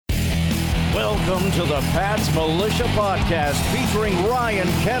Welcome to the Pat's Militia Podcast featuring Ryan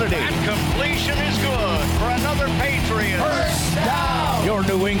Kennedy. And completion is good for another Patriot. First down! Your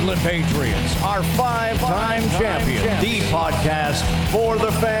New England Patriots are five-time champions. The podcast for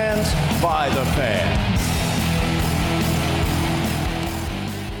the fans, by the fans.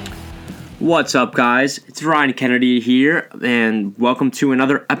 What's up, guys? It's Ryan Kennedy here, and welcome to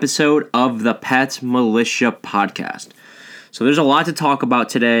another episode of the Pat's Militia Podcast. So there's a lot to talk about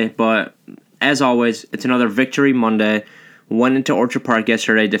today, but as always, it's another Victory Monday. Went into Orchard Park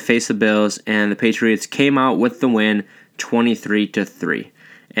yesterday to face the Bills, and the Patriots came out with the win, 23-3.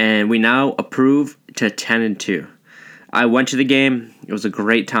 And we now approve to 10-2. I went to the game. It was a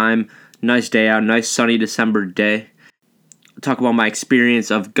great time. Nice day out. Nice sunny December day. I'll talk about my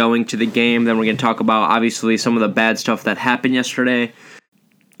experience of going to the game. Then we're going to talk about, obviously, some of the bad stuff that happened yesterday.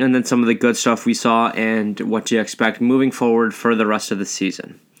 And then some of the good stuff we saw and what to expect moving forward for the rest of the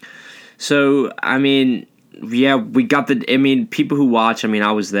season. So, we got people who watch,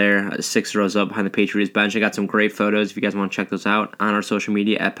 I was there, 6 rows up behind the Patriots bench. I got some great photos if you guys want to check those out on our social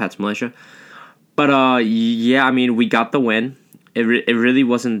media at Pat's Militia. But, we got the win. It really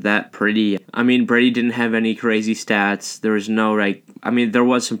wasn't that pretty. Brady didn't have any crazy stats. There was no, there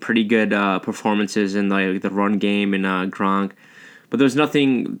was some pretty good performances in the run game and Gronk. But there was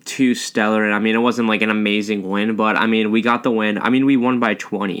nothing too stellar. And, it wasn't like an amazing win. But, we got the win. We won by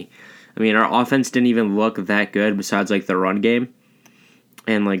 20. Our offense didn't even look that good besides, the run game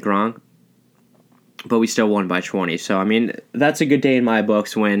and, Gronk. But we still won by 20. So, that's a good day in my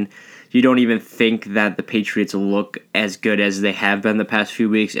books when you don't even think that the Patriots look as good as they have been the past few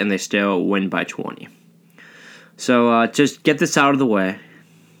weeks, and they still win by 20. So, just get this out of the way.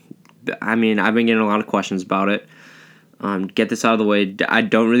 I've been getting a lot of questions about it. Get this out of the way. I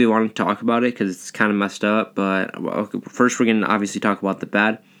don't really want to talk about it because it's kind of messed up. But first, we're going to obviously talk about the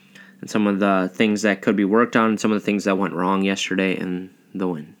bad and some of the things that could be worked on and some of the things that went wrong yesterday in the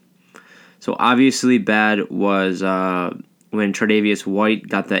win. So obviously, bad was when Tre'Davious White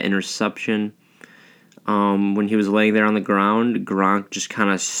got the interception. When he was laying there on the ground, Gronk just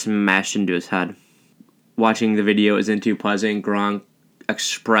kind of smashed into his head. Watching the video isn't too pleasant. Gronk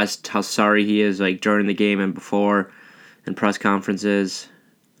expressed how sorry he is during the game and before. In press conferences.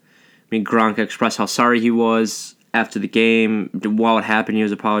 Gronk expressed how sorry he was after the game. While it happened, he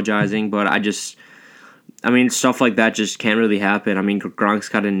was apologizing. But stuff like that just can't really happen. Gronk's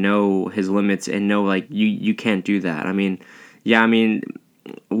got to know his limits and know, you can't do that.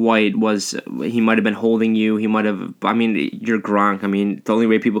 White he might have been holding you. He might have, you're Gronk. The only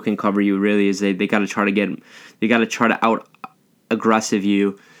way people can cover you really is they got to try to out-aggressive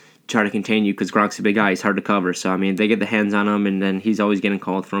you, try to contain you, because Gronk's a big guy. He's hard to cover. So, they get the hands on him, and then he's always getting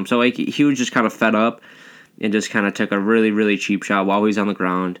called for him. So, he was just kind of fed up and just kind of took a really, really cheap shot while he's on the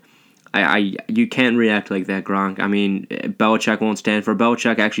ground. You can't react like that, Gronk. Belichick won't stand for it.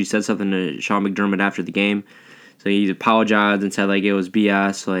 Belichick actually said something to Sean McDermott after the game. So, he apologized and said, it was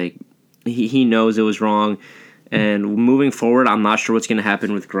BS. He knows it was wrong. And moving forward, I'm not sure what's going to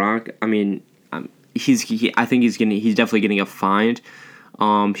happen with Gronk. I think he's definitely getting a fine.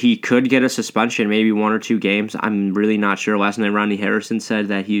 He could get a suspension, maybe 1 or 2 games. I'm really not sure. Last night, Ronnie Harrison said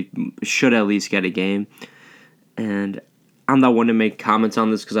that he should at least get a game. And I'm not one to make comments on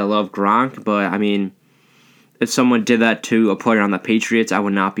this because I love Gronk, but, if someone did that to a player on the Patriots, I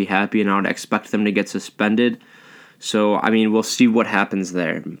would not be happy, and I would expect them to get suspended. So, we'll see what happens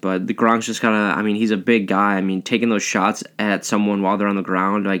there. But the Gronk's just gotta, he's a big guy. Taking those shots at someone while they're on the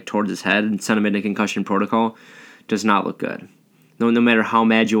ground, towards his head and send him into concussion protocol does not look good. No matter how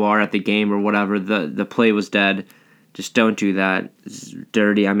mad you are at the game or whatever, the play was dead. Just don't do that. It's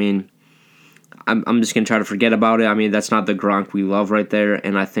dirty. I'm just going to try to forget about it. That's not the Gronk we love right there.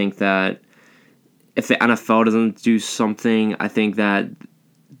 And I think that if the NFL doesn't do something, I think that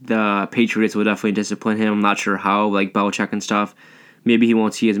the Patriots will definitely discipline him. I'm not sure how, Belichick and stuff. Maybe he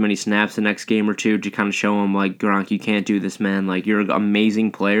won't see as many snaps the next game or two to kind of show him, Gronk, you can't do this, man. You're an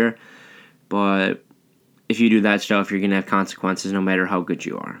amazing player, but if you do that stuff, you're going to have consequences no matter how good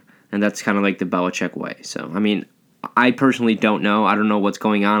you are. And that's kind of the Belichick way. So, I personally don't know. I don't know what's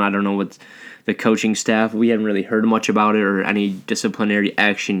going on. I don't know what's the coaching staff. We haven't really heard much about it or any disciplinary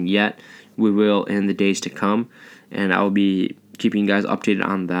action yet. We will in the days to come. And I'll be keeping you guys updated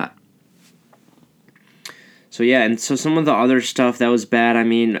on that. So, yeah. And so some of the other stuff that was bad,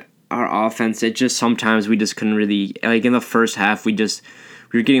 our offense, it just sometimes we just couldn't really, in the first half, we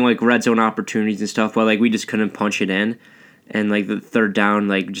were getting red zone opportunities and stuff, but we just couldn't punch it in. And the third down,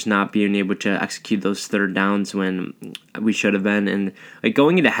 just not being able to execute those third downs when we should have been. And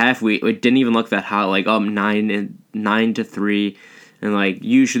going into half, it didn't even look that hot. Up 9-3. And, like,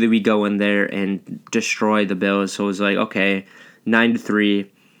 usually we go in there and destroy the Bills. So it was like, okay, 9-3.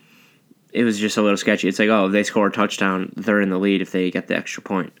 It was just a little sketchy. It's like, oh, if they score a touchdown, they're in the lead if they get the extra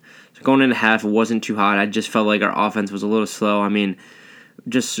point. So going into half, it wasn't too hot. I just felt like our offense was a little slow. I mean,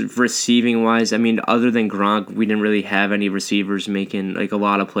 just receiving-wise, I mean, other than Gronk, we didn't really have any receivers making, like, a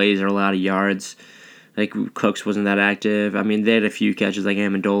lot of plays or a lot of yards. Like, Cooks wasn't that active. I mean, they had a few catches. Like,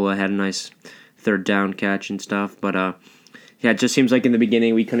 Amendola had a nice third down catch and stuff. But, yeah, it just seems like in the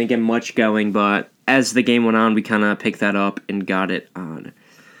beginning we couldn't get much going. But as the game went on, we kind of picked that up and got it on.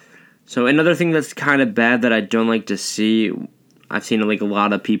 So another thing that's kind of bad that I don't like to see, I've seen like a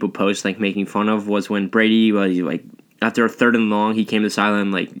lot of people post like making fun of, was when Brady was like, after a 3rd and long, he came to the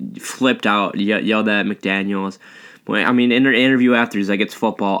sideline, like flipped out, yelled at McDaniels. I mean, in an interview after, he's like, it's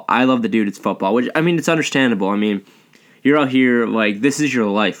football. I love the dude, it's football. Which, I mean, it's understandable. I mean, you're out here, like, this is your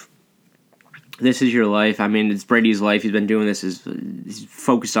life. This is your life. I mean, it's Brady's life. He's been doing this. He's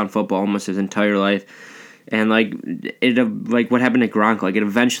focused on football almost his entire life. And, like, like what happened to Gronk, like,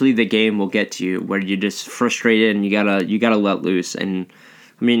 eventually the game will get to you where you're just frustrated and you gotta let loose. And,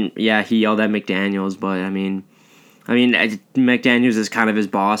 I mean, yeah, he yelled at McDaniels, but, I mean, McDaniels is kind of his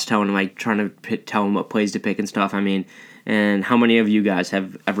boss, trying to tell him what plays to pick and stuff. I mean, and how many of you guys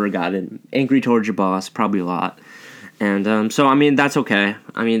have ever gotten angry towards your boss? Probably a lot. And so, I mean, that's okay.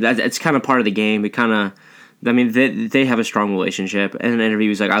 I mean, it's kind of part of the game. It kind of, I mean, they have a strong relationship. And in an interview,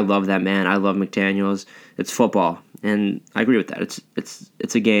 he's like, I love that man. I love McDaniels. It's football. And I agree with that.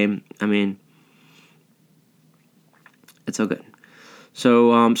 It's a game. I mean, it's so good.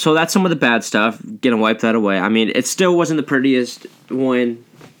 So that's some of the bad stuff. Gonna wipe that away. I mean, it still wasn't the prettiest win.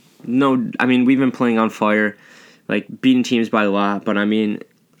 No, I mean, we've been playing on fire, like beating teams by a lot. But I mean,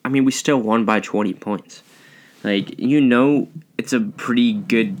 we still won by 20 points. Like, it's a pretty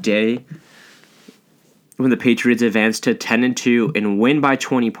good day when the Patriots advance to 10-2 and win by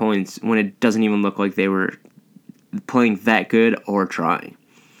 20 points when it doesn't even look like they were playing that good or trying.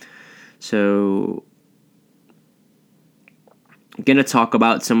 So, I'm going to talk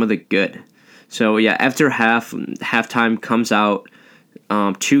about some of the good. So, yeah, after halftime comes out,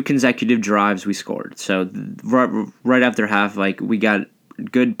 2 consecutive drives we scored. So, right after half, like, we got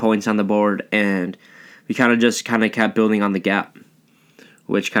good points on the board, and we kind of kept building on the gap,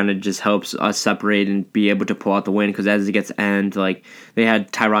 which kind of just helps us separate and be able to pull out the win. Because as it gets end, like, they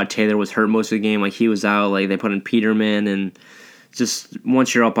had Tyrod Taylor was hurt most of the game, like, he was out, like, they put in Peterman, and just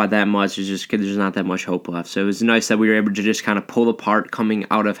once you're up by that much, it's just there's not that much hope left. So it was nice that we were able to just kind of pull apart coming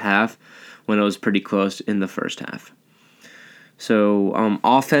out of half when it was pretty close in the first half. So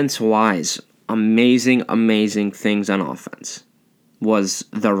offense-wise, amazing things on offense was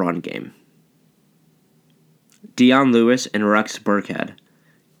the run game. Dion Lewis and Rex Burkhead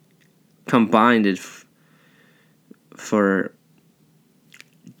combined for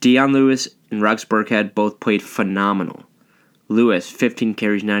Dion Lewis and Rex Burkhead both played phenomenal. Lewis, 15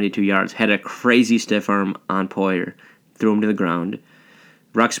 carries, 92 yards, had a crazy stiff arm on Poyer, threw him to the ground.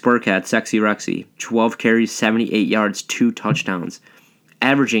 Rex Burkhead, Sexy Rexy, 12 carries, 78 yards, 2 touchdowns,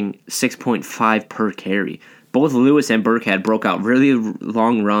 averaging 6.5 per carry. Both Lewis and Burkhead broke out really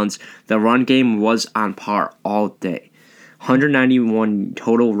long runs. The run game was on par all day. 191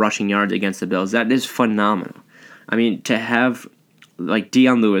 total rushing yards against the Bills. That is phenomenal. I mean, to have, like,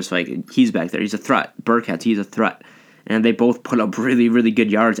 Dion Lewis, like, he's back there. He's a threat. Burkhead, he's a threat. And they both put up really good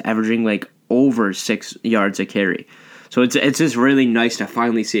yards, averaging, like, over 6 yards a carry. So it's just really nice to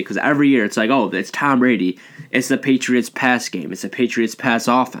finally see it, because every year it's like, oh, it's Tom Brady. It's the Patriots pass game. It's the Patriots pass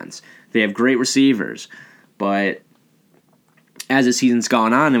offense. They have great receivers. But as the season's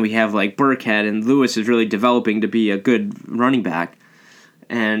gone on and we have like Burkhead and Lewis is really developing to be a good running back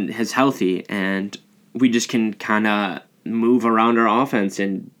and is healthy, and we just can kind of move around our offense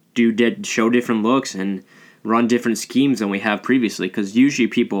and show different looks and run different schemes than we have previously. Because usually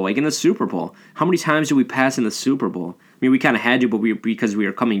people, like in the Super Bowl, how many times do we pass in the Super Bowl? I mean, we kind of had to, but because we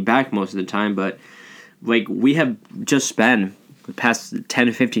were coming back most of the time. But like, we have just spent the past 10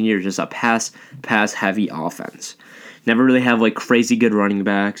 to 15 years just a pass heavy offense. Never really have like crazy good running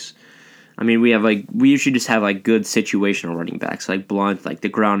backs. I mean, we usually just have like good situational running backs, like Blunt, like the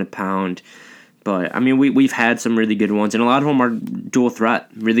ground and pound. But I mean, we've had some really good ones, and a lot of them are dual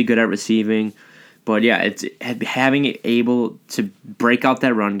threat, really good at receiving. But yeah, it's having it able to break out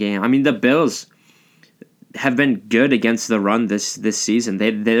that run game. I mean, the Bills have been good against the run this season.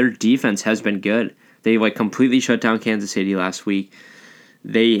 Their defense has been good. They like completely shut down Kansas City last week.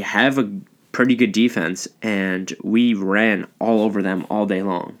 They have a pretty good defense, and we ran all over them all day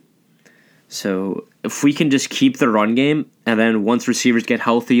long. So if we can just keep the run game, and then once receivers get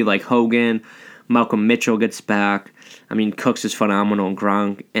healthy, like Hogan, Malcolm Mitchell gets back. I mean, Cooks is phenomenal, and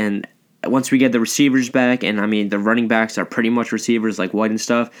Gronk. And once we get the receivers back, and I mean, the running backs are pretty much receivers like White and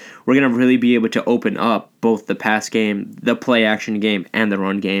stuff, we're going to really be able to open up both the pass game, the play action game, and the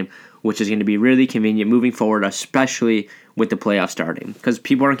run game, which is going to be really convenient moving forward, especially with the playoffs starting. Because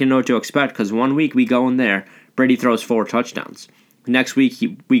people aren't going to know what to expect, because 1 week we go in there, Brady throws 4 touchdowns. Next week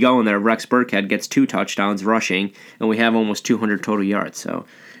we go in there, Rex Burkhead gets 2 touchdowns rushing, and we have almost 200 total yards. So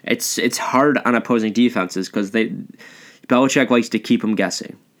it's hard on opposing defenses because Belichick likes to keep them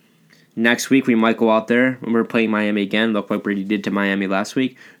guessing. Next week, we might go out there, and we're playing Miami again. Look like Brady did to Miami last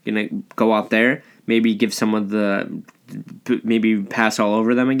week. We're going to go out there, maybe give maybe pass all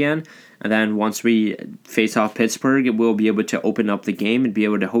over them again. And then once we face off Pittsburgh, we'll be able to open up the game and be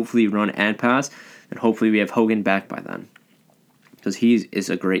able to hopefully run and pass. And hopefully we have Hogan back by then. Because he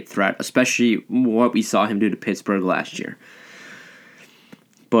is a great threat, especially what we saw him do to Pittsburgh last year.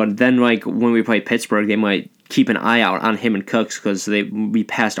 But then, like, when we play Pittsburgh, they might keep an eye out on him and Cooks because we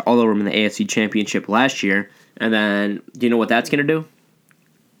passed all over him in the AFC Championship last year. And then, you know what that's going to do?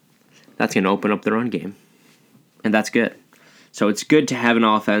 That's going to open up the run game. And that's good. So it's good to have an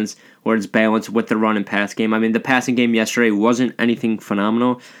offense where it's balanced with the run and pass game. I mean, the passing game yesterday wasn't anything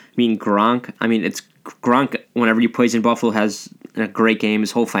phenomenal. I mean, Gronk, whenever he plays in Buffalo, has a great game.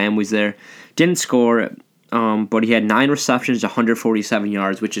 His whole family's there. Didn't score, but he had 9 receptions, 147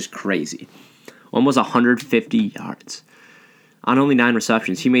 yards, which is crazy. Almost 150 yards on only 9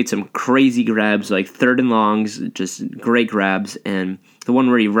 receptions. He made some crazy grabs, like 3rd and longs, just great grabs. And the one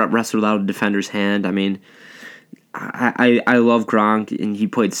where he wrestled out a defender's hand, I mean, I love Gronk, and he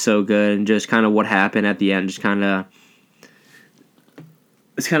played so good. And just kind of what happened at the end just kind of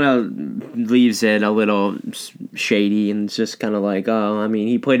leaves it a little shady, and it's just kind of like, oh, I mean,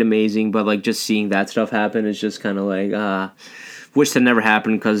 he played amazing, but like just seeing that stuff happen is just kind of like, wish that never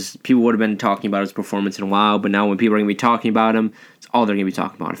happened because people would have been talking about his performance in a while, but now when people are going to be talking about him, it's all they're going to be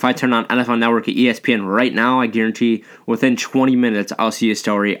talking about. If I turn on NFL Network at ESPN right now, I guarantee within 20 minutes I'll see a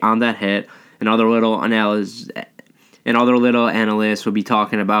story on that hit, and other little analysts will be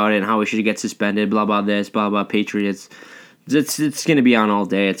talking about it and how we should get suspended, blah, blah, this, blah, blah, Patriots. It's going to be on all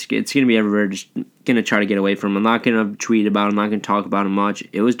day. It's going to be everywhere, just going to try to get away from him. I'm not going to tweet about him. I'm not going to talk about him much.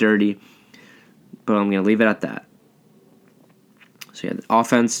 It was dirty, but I'm going to leave it at that. So, yeah, the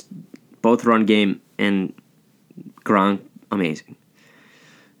offense, both run game and Gronk, amazing.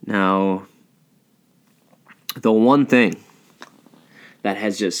 Now, the one thing that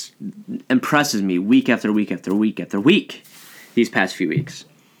has just impresses me week after week after week after week these past few weeks,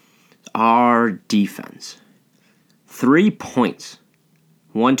 our defense. 3 points.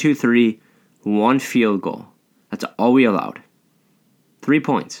 1, 2, 3, 1 field goal. That's all we allowed. 3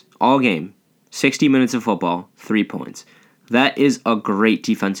 points. All game. 60 minutes of football, 3 points. That is a great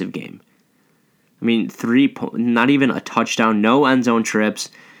defensive game. I mean, not even a touchdown, no end zone trips,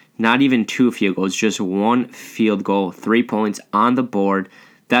 not even 2 field goals, just 1 field goal, 3 points on the board.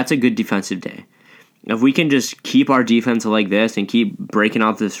 That's a good defensive day. If we can just keep our defense like this and keep breaking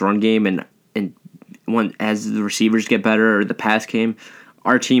out this run game and as the receivers get better or the pass game,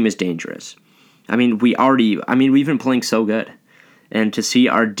 our team is dangerous. I mean, we've been playing so good. And to see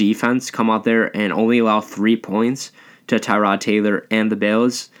our defense come out there and only allow 3 points to Tyrod Taylor and the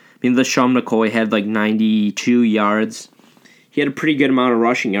Bills. I mean, LeSean McCoy had like 92 yards. He had a pretty good amount of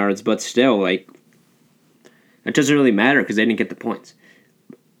rushing yards, but still, like, it doesn't really matter because they didn't get the points.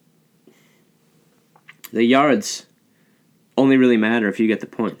 The yards only really matter if you get the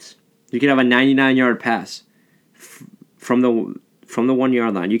points. You can have a 99-yard pass from the 1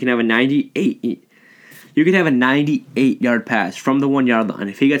 yard line. You can have a 98-yard pass from the 1 yard line.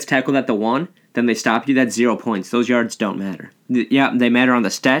 If he gets tackled at the 1, then they stop you. That's 0 points. Those yards don't matter. Yeah, they matter on the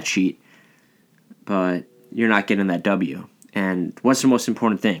stat sheet, but you're not getting that W. And what's the most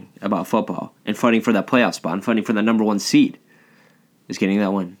important thing about football and fighting for that playoff spot and fighting for the number 1 seed is getting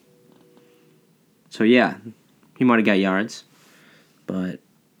that win. So yeah, he might have got yards, but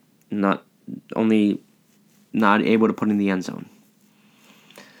not able to put in the end zone.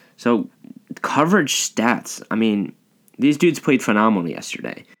 So coverage stats. I mean, these dudes played phenomenally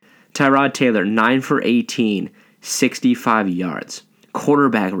yesterday. Tyrod Taylor, 9 for 18, 65 yards.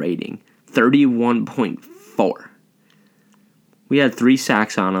 Quarterback rating, 31.4. We had 3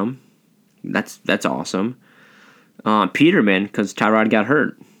 sacks on him. That's awesome. Peterman, because Tyrod got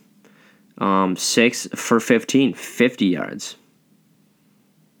hurt, 6 for 15, 50 yards.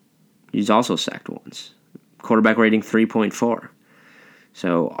 He's also sacked once. Quarterback rating 3.4.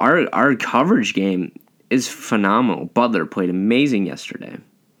 So our coverage game is phenomenal. Butler played amazing yesterday.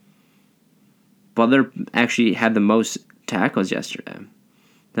 Butler actually had the most tackles yesterday.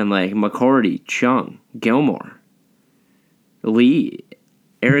 Then like McCourty, Chung, Gilmore, Lee,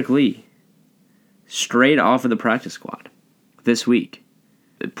 Eric Lee, straight off of the practice squad this week.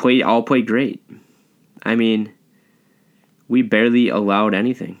 All played great. I mean, we barely allowed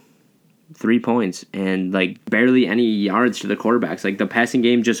anything. 3 points and like barely any yards to the quarterbacks. Like the passing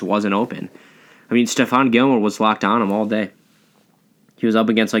game just wasn't open. I mean, Stephon Gilmore was locked on him all day. He was up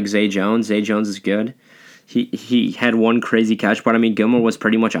against like Zay Jones. Zay Jones is good. He had one crazy catch, but I mean, Gilmore was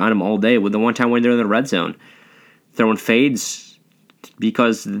pretty much on him all day. With the one time when they're in the red zone, throwing fades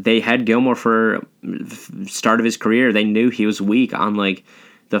because they had Gilmore for start of his career. They knew he was weak on like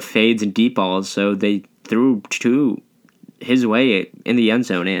the fades and deep balls, so they threw two his way in the end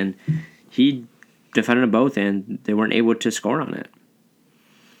zone, and he defended them both, and they weren't able to score on it.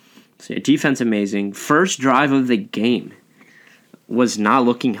 So defense amazing. First drive of the game was not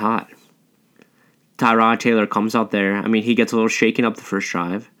looking hot. Tyrod Taylor comes out there. I mean, he gets a little shaken up the first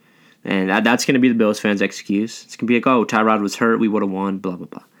drive. And that's going to be the Bills fans' excuse. It's going to be like, oh, Tyrod was hurt. We would have won, blah, blah,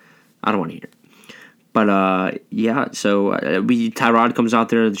 blah. I don't want to hear it. But, yeah, so Tyrod comes out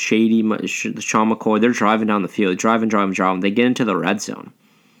there, Shady, Sean McCoy. They're driving down the field, driving. They get into the red zone.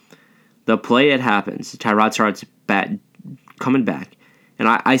 The play that happens, Tyrod starts coming back. And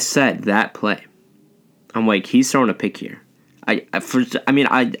I said that play. I'm like, he's throwing a pick here. I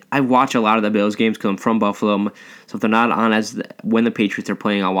watch a lot of the Bills games because I'm from Buffalo, so if they're not on when the Patriots are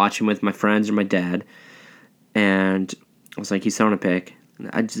playing, I'll watch them with my friends or my dad. And I was like, he's throwing a pick.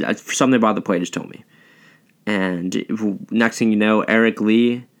 Something about the play just told me. And next thing you know, Eric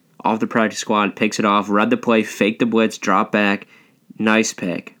Lee off the practice squad picks it off, read the play, faked the blitz, drop back, nice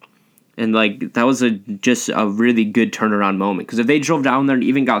pick. And like that was just a really good turnaround moment because if they drove down there and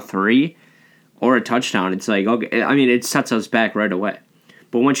even got 3. Or a touchdown, it's like, okay, I mean, it sets us back right away.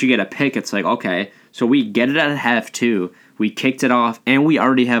 But once you get a pick, it's like, okay, so we get it at half too. We kicked it off, and we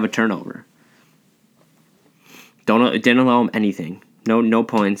already have a turnover. Didn't allow them anything. No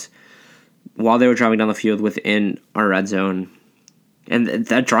points. While they were driving down the field within our red zone. And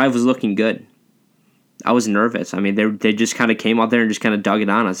that drive was looking good. I was nervous. I mean, they just kind of came out there and just kind of dug it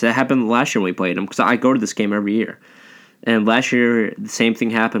on us. That happened last year when we played them, because I go to this game every year. And last year, the same thing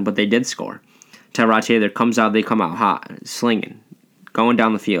happened, but they did score. Tyrod Taylor comes out, they come out hot, slinging, going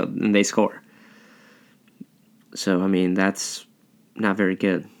down the field, and they score. So, I mean, that's not very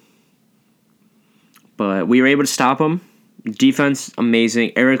good. But we were able to stop them. Defense,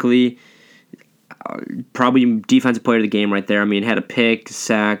 amazing. Eric Lee, probably defensive player of the game right there. I mean, had a pick,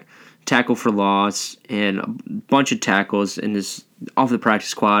 sack, tackle for loss, and a bunch of tackles in his off the practice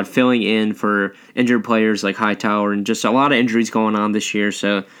squad, filling in for injured players like Hightower, and just a lot of injuries going on this year.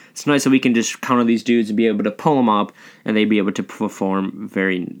 So it's nice that we can just count on these dudes and be able to pull them up, and they'd be able to perform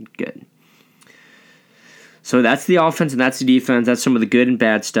very good. So that's the offense and that's the defense. That's some of the good and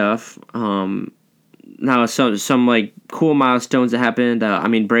bad stuff. Now some like cool milestones that happened. I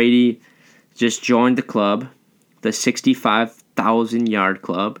mean, Brady just joined the club, the 65,000 yard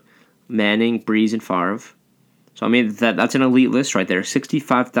club. Manning, Breeze, and Favre. So, I mean, that's an elite list right there.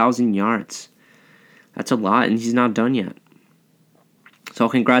 65,000 yards. That's a lot, and he's not done yet. So,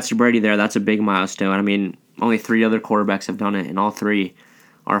 congrats to Brady there. That's a big milestone. I mean, only 3 other quarterbacks have done it, and all 3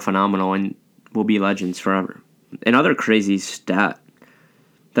 are phenomenal and will be legends forever. Another crazy stat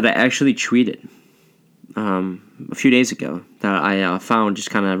that I actually tweeted a few days ago that I found just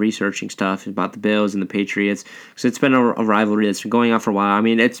kind of researching stuff about the Bills and the Patriots. So it's been a rivalry that's been going on for a while. I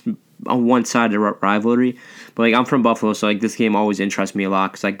mean, it's a one-sided rivalry, but like I'm from Buffalo, so like this game always interests me a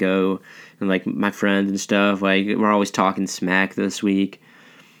lot because I go and like my friends and stuff, like we're always talking smack this week,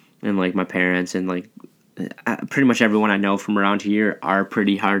 and like my parents and like pretty much everyone I know from around here are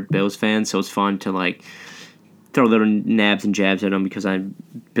pretty hard Bills fans, so it's fun to like throw little nabs and jabs at them because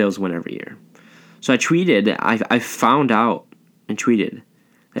Bills win every year. So I tweeted, I found out and tweeted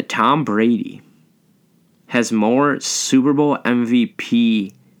that Tom Brady has more Super Bowl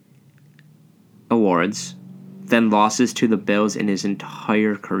MVP awards than losses to the Bills in his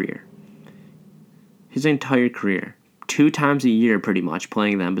entire career. His entire career. 2 times a year pretty much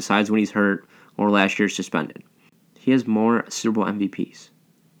playing them besides when he's hurt or last year suspended. He has more Super Bowl MVPs.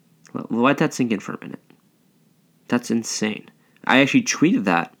 Let that sink in for a minute. That's insane. I actually tweeted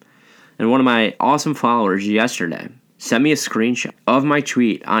that. And one of my awesome followers yesterday sent me a screenshot of my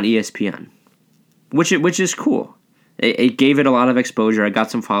tweet on ESPN, which is cool. It gave it a lot of exposure. I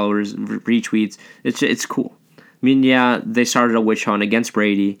got some followers, retweets. It's cool. I mean, yeah, they started a witch hunt against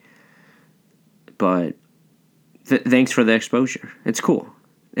Brady, but thanks for the exposure. It's cool.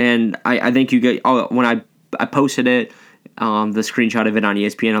 And I think you get when I posted it, the screenshot of it on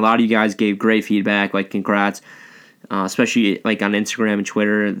ESPN, a lot of you guys gave great feedback, like congrats. especially like on Instagram and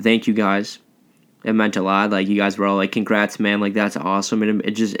Twitter. Thank you guys. It meant a lot. Like, you guys were all like, "Congrats, man! Like, that's awesome." And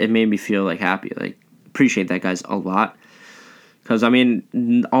it made me feel like happy. Like, appreciate that, guys, a lot. Because I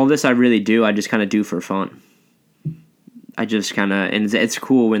mean, all this I really do, I just kind of do for fun. I just kind of, and it's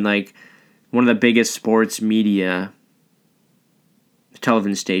cool when like one of the biggest sports media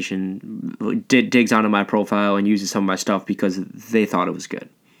television station digs onto my profile and uses some of my stuff because they thought it was good.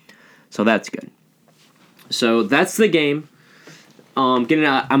 So that's good. So that's the game. I went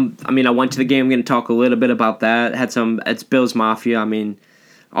to the game. I'm going to talk a little bit about that. It's Bills Mafia. I mean,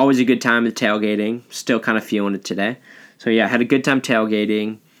 always a good time at tailgating. Still kind of feeling it today. So yeah, had a good time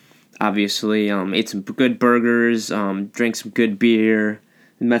tailgating. Obviously, ate some good burgers, drank some good beer,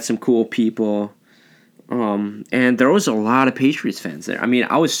 met some cool people. And there was a lot of Patriots fans there. I mean,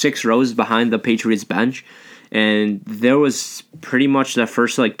 I was 6 rows behind the Patriots bench, and there was pretty much the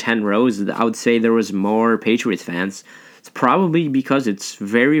first 10 rows. I would say there was more Patriots fans. It's probably because it's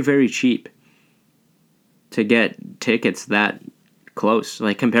very, very cheap to get tickets that close,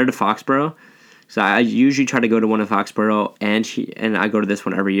 compared to Foxborough. So I usually try to go to one in Foxborough, and I go to this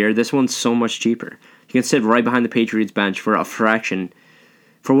one every year. This one's so much cheaper. You can sit right behind the Patriots bench for a fraction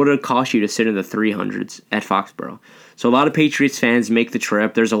for what it would cost you to sit in the 300s at Foxborough. So a lot of Patriots fans make the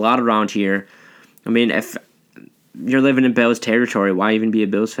trip. There's a lot around here. I mean, if you're living in Bills territory, why even be a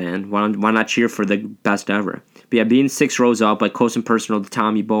Bills fan? Why not cheer for the best ever? But yeah, being 6 rows up, close and personal to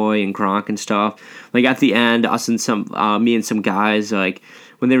Tommy Boy and Gronk and stuff. At the end, me and some guys,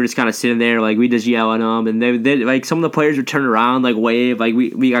 when they were just kind of sitting there, we just yell at them, and they some of the players would turn around, wave,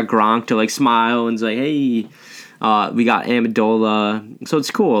 we got Gronk to smile and say, hey. We got Amendola, so it's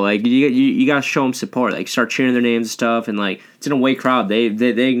cool. You gotta show them support. Start cheering their names and stuff, and it's in a away crowd. They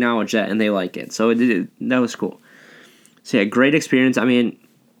acknowledge that and they like it. So that was cool. So yeah, great experience. I mean,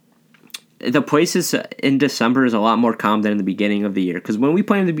 the places in December is a lot more calm than in the beginning of the year. Because when we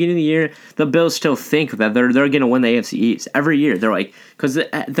play in the beginning of the year, the Bills still think that they're gonna win the AFC East every year. They're because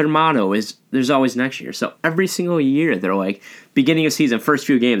their motto is "There's always next year." So every single year they're beginning of season, first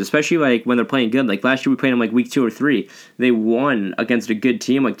few games, especially when they're playing good. Last year we played them week 2 or 3. They won against a good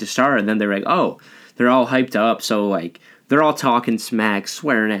team to start, and then they're oh, they're all hyped up. So they're all talking smack,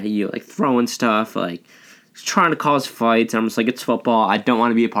 swearing at you, throwing stuff, trying to cause fights. And I'm just it's football. I don't want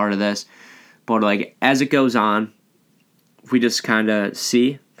to be a part of this. But as it goes on, we just kind of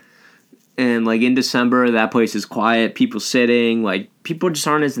see. And in December, that place is quiet. People sitting. People just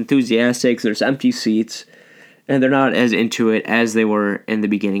aren't as enthusiastic. There's empty seats. And they're not as into it as they were in the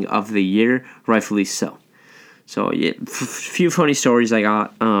beginning of the year. Rightfully so. So, yeah, few funny stories I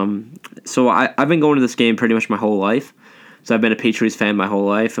got. So I've been going to this game pretty much my whole life. So I've been a Patriots fan my whole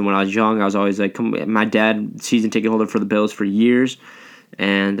life. And when I was young, I was always my dad, season ticket holder for the Bills for years.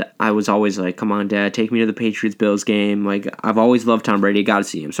 And I was always come on, Dad, take me to the Patriots-Bills game. I've always loved Tom Brady. Got to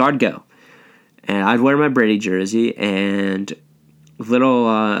see him. So I'd go. And I'd wear my Brady jersey. And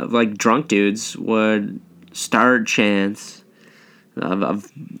little, drunk dudes would start chants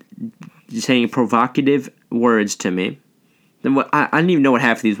of saying provocative words to me. I didn't even know what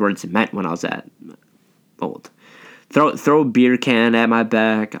half of these words meant when I was that old. Throw a beer can at my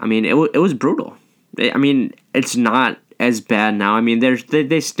back. I mean, it was brutal. I mean, it's not as bad now. I mean,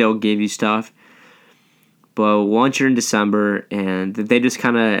 they still give you stuff, but once you're in December, and they just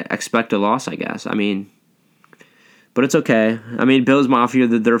kind of expect a loss, I guess. I mean, but it's okay. I mean, Bills Mafia,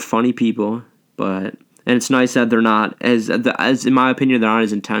 they're funny people, and it's nice that they're not as in my opinion, they're not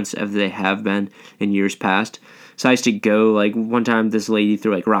as intense as they have been in years past. So I used to go one time, this lady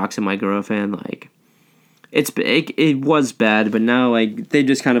threw rocks at my girlfriend. It was bad, but now they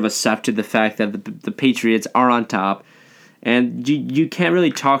just kind of accepted the fact that the Patriots are on top. And you can't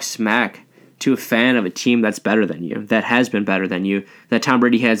really talk smack to a fan of a team that's better than you, that has been better than you, that Tom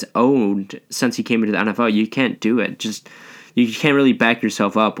Brady has owned since he came into the NFL. You can't do it. You can't really back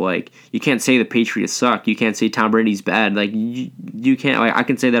yourself up. You can't say the Patriots suck. You can't say Tom Brady's bad. You can't. I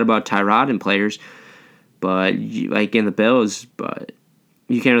can say that about Tyrod and players, but in the Bills, but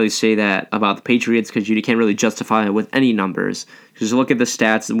you can't really say that about the Patriots because you can't really justify it with any numbers. Just look at the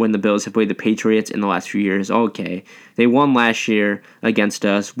stats when the Bills have played the Patriots in the last few years. Okay, they won last year against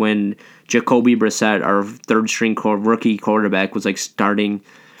us when Jacoby Brissett, our third-string rookie quarterback, was starting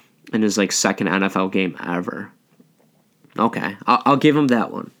in his second NFL game ever. Okay, I'll give him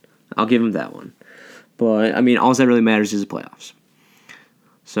that one. But I mean, all that really matters is the playoffs.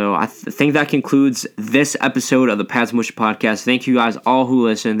 So I think that concludes this episode of the Pats Mullisha Podcast. Thank you guys all who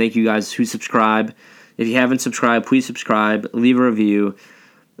listen. Thank you guys who subscribe. If you haven't subscribed, please subscribe. Leave a review.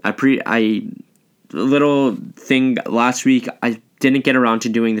 Little thing last week, I didn't get around to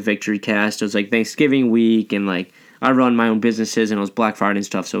doing the Victory Cast. It was Thanksgiving week, and I run my own businesses and it was Black Friday and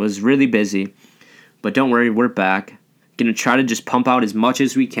stuff, so it was really busy. But don't worry, we're back. Going to try to just pump out as much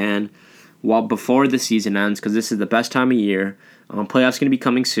as we can before the season ends, because this is the best time of year. Playoffs going to be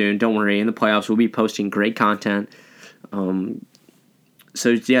coming soon. Don't worry. In the playoffs, we'll be posting great content. So,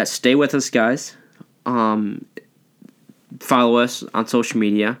 yeah, stay with us, guys. Follow us on social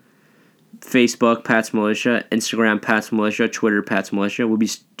media. Facebook, Pat's Militia. Instagram, Pat's Militia. Twitter, Pat's Militia. We'll be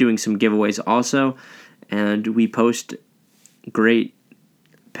doing some giveaways also. And we post great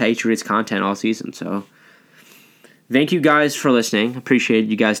Patriots content all season. So, thank you guys for listening. Appreciate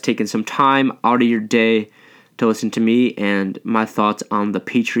you guys taking some time out of your day to listen to me and my thoughts on the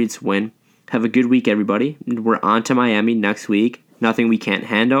Patriots win. Have a good week, everybody. We're on to Miami next week. Nothing we can't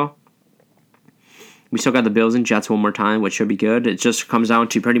handle. We still got the Bills and Jets one more time, which should be good. It just comes down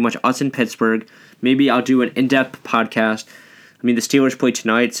to pretty much us in Pittsburgh. Maybe I'll do an in-depth podcast. I mean, the Steelers play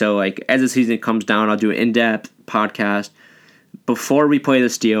tonight, so like as the season comes down, I'll do an in-depth podcast before we play the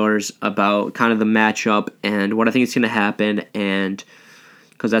Steelers about kind of the matchup and what I think is going to happen, and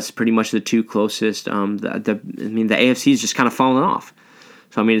because that's pretty much the two closest. The AFC is just kind of falling off.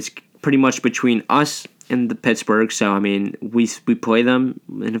 So I mean, it's pretty much between us and the Pittsburgh. So I mean, we play them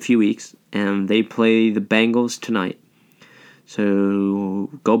in a few weeks, and they play the Bengals tonight. So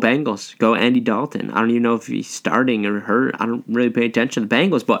go Bengals, go Andy Dalton. I don't even know if he's starting or hurt. I don't really pay attention to the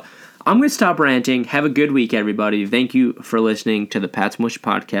Bengals, but I'm going to stop ranting. Have a good week, everybody. Thank you for listening to the Pat's Militia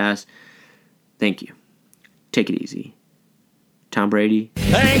podcast. Thank you. Take it easy. Tom Brady.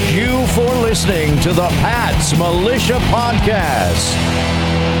 Thank you for listening to the Pat's Militia podcast.